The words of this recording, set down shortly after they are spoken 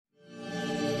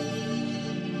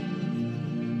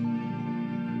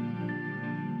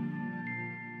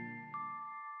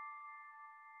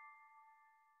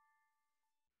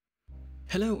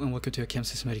Hello and welcome to a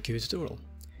ChamSys MagicQ tutorial.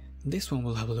 In this one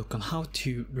we'll have a look on how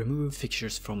to remove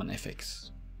fixtures from an FX.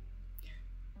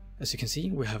 As you can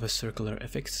see, we have a circular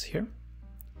FX here.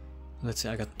 Let's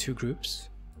say I got two groups,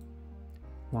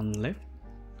 one left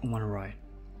and one right.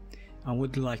 I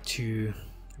would like to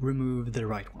remove the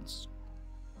right ones.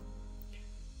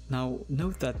 Now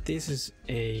note that this is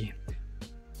a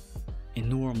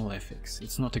normal FX,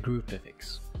 it's not a group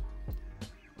FX.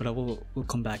 But we'll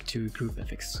come back to group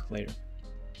FX later.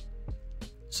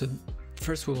 So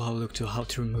first we'll have a look to how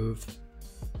to remove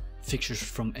fixtures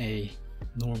from a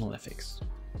normal FX.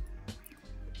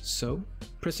 So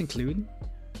press include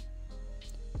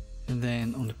and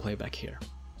then on the playback here.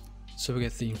 So we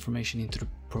get the information into the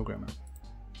programmer.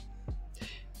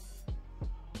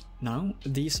 Now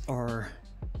these are,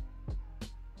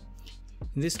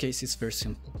 in this case it's very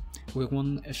simple. With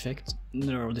one effect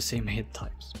there are the same head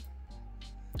types.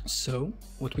 So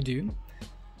what we do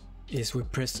is we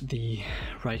press the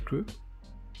right group,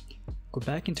 go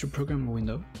back into the programmer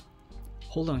window,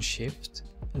 hold down shift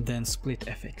and then split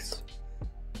FX.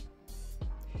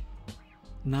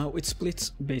 Now it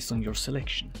splits based on your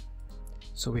selection.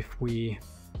 So if we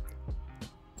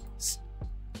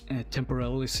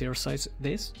temporarily zero size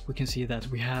this, we can see that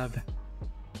we have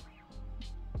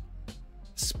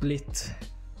split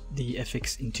the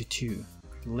FX into two,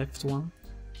 the left one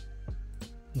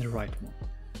and the right one.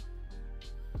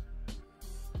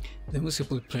 Then we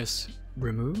simply press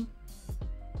remove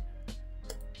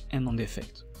and on the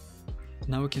effect.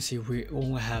 Now we can see we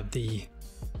only have the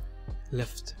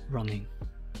left running.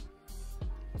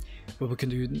 What we can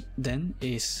do then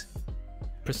is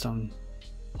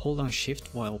hold down shift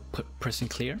while pressing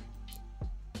clear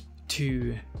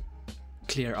to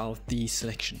clear out the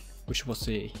selection, which was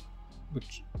the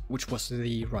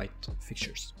right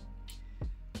fixtures.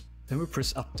 Then we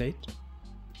press update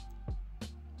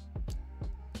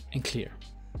and clear.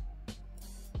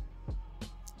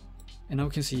 And now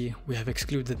we can see we have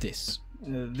excluded this,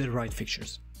 the right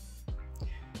fixtures.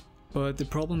 But the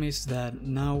problem is that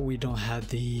now we don't have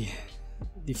the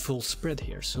full spread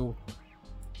here, so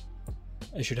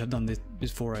I should have done this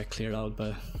before I cleared out,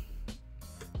 but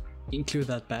include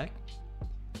that back.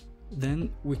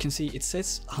 Then we can see it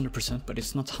says 100%, but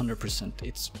it's not 100%.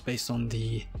 It's based on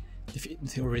the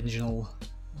original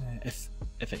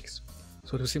FX.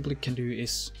 So what we simply can do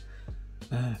is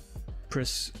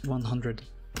press 100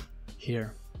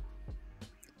 here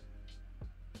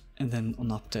and then on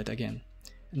update again.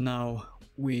 Now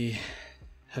we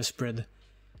have spread,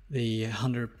 the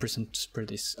 100%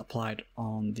 spread is applied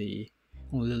on the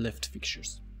left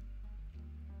fixtures.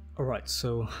 Alright,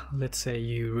 so let's say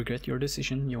you regret your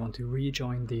decision, you want to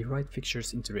rejoin the right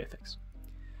fixtures into the FX.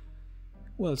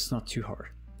 Well, it's not too hard.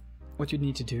 What you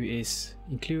need to do is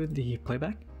include the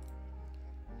playback,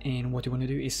 and what you want to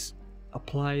do is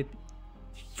apply,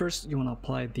 first you want to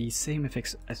apply the same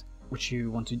FX as which you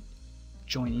want to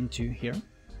join into here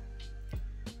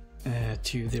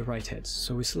to the right heads.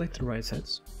 So we select the right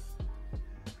heads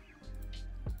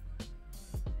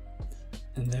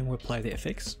and then we apply the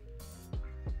FX,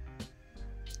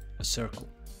 a circle.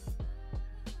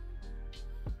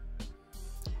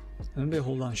 Then we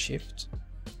hold down shift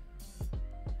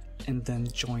and then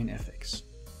join FX.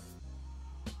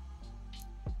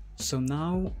 So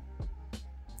now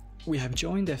we have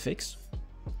joined FX,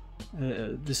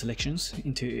 the selections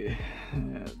into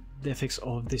the FX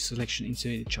of this selection into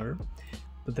each other,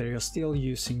 but they are still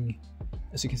using,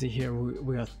 as you can see here,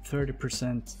 we have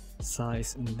 30%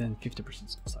 size and then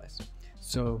 50% size.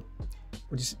 So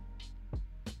what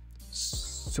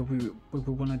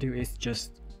we want to do is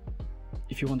just,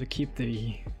 if you want to keep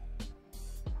the,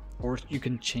 or you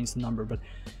can change the number, but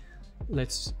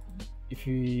if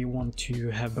you want to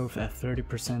have both at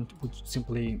 30%, we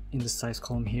simply in the size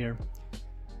column here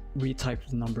retype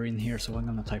the number in here. So I'm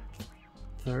gonna type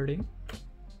 30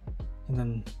 and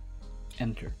then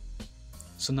enter.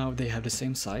 So now they have the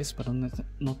same size but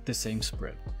not the same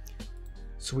spread.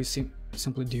 So we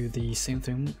simply do the same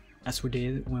thing as we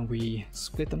did when we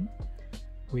split them.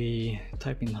 We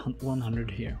type in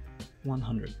 100 here,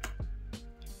 100,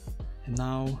 and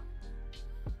now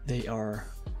they are,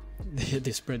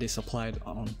 the spread is applied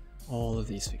on all of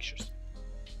these fixtures.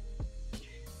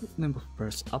 Then we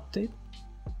press update.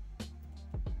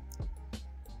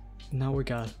 Now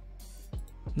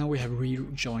we have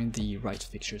rejoined the right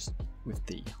fixtures with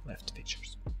the left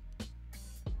fixtures.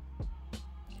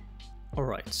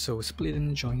 Alright, so splitting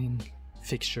and joining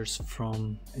fixtures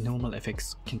from a normal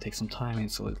FX can take some time and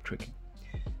it's a little tricky.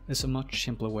 There's a much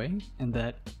simpler way, and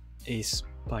that is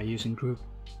by using group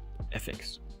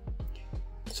FX.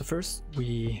 So first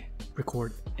we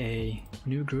record a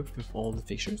new group with all the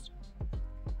fixtures,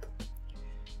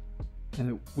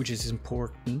 and which is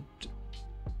important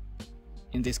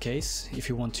in this case if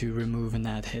you want to remove and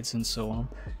add heads and so on,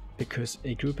 because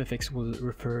a group fx will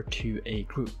refer to a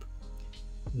group,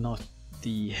 not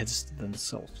the heads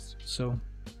themselves. So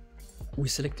we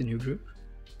select a new group,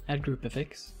 add group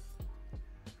fx,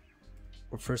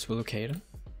 or first we locate it,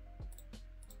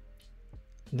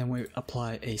 and then we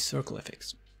apply a circle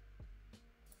fx,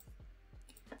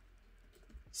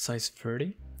 size 30,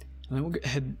 and then we'll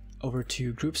head over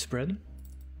to group spread,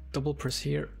 double press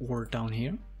here or down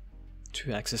here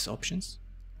to access options,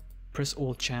 press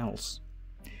all channels,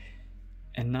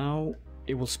 and now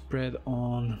it will spread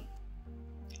on,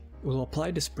 we'll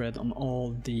apply the spread on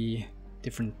all the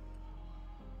different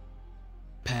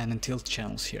pan and tilt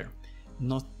channels here,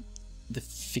 not the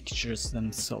fixtures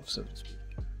themselves, so to speak.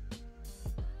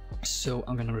 So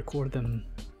I'm gonna record them,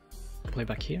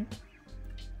 playback here,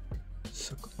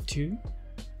 circle 2.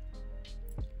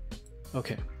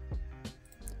 Okay,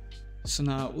 so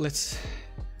now let's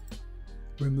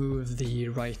remove the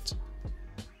right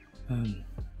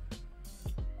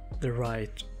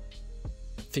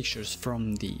fixtures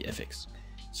from the FX.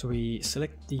 So we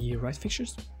select the right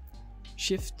fixtures,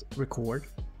 shift record,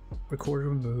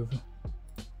 remove,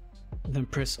 then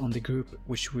press on the group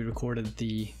which we recorded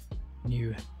the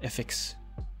new FX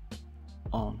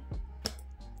on.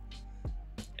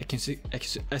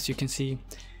 As you can see,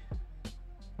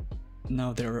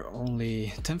 now there are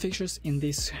only 10 fixtures in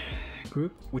this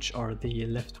group, which are the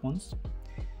left ones,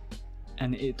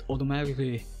 and it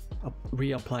automatically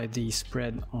reapplied the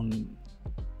spread on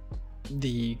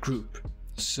the group,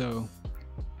 so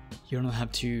you don't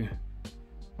have to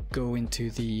go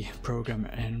into the program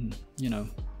and, you know,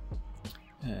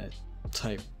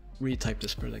 retype the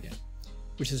spread again,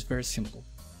 which is very simple.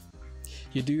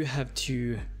 You do have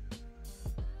to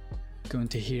go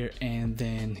into here and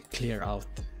then clear out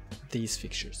these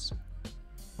fixtures,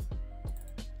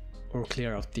 or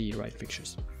clear out the right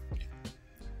fixtures.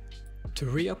 To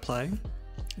reapply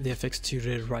the FX to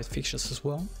the right fixtures as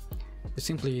well, we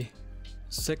simply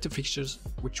select the fixtures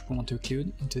which we want to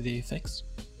include into the FX,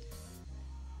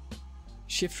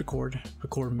 shift record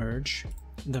merge,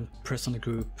 then press on the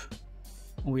group.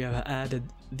 When we have added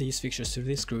these fixtures to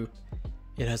this group,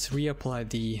 it has reapplied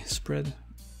the spread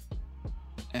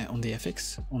on the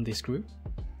FX on this group.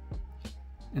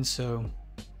 And so,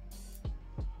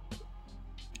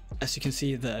 as you can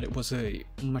see, that it was a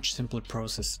much simpler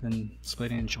process than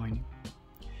splitting and joining.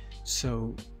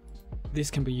 So this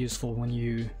can be useful when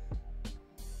you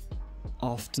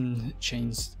often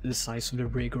change the size of the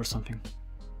rig or something.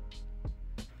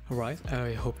 Alright,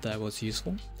 I hope that was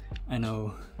useful. I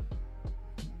know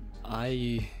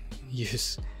I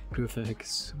use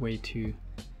GroupFX way too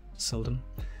seldom.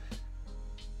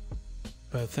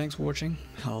 But thanks for watching,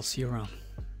 I'll see you around.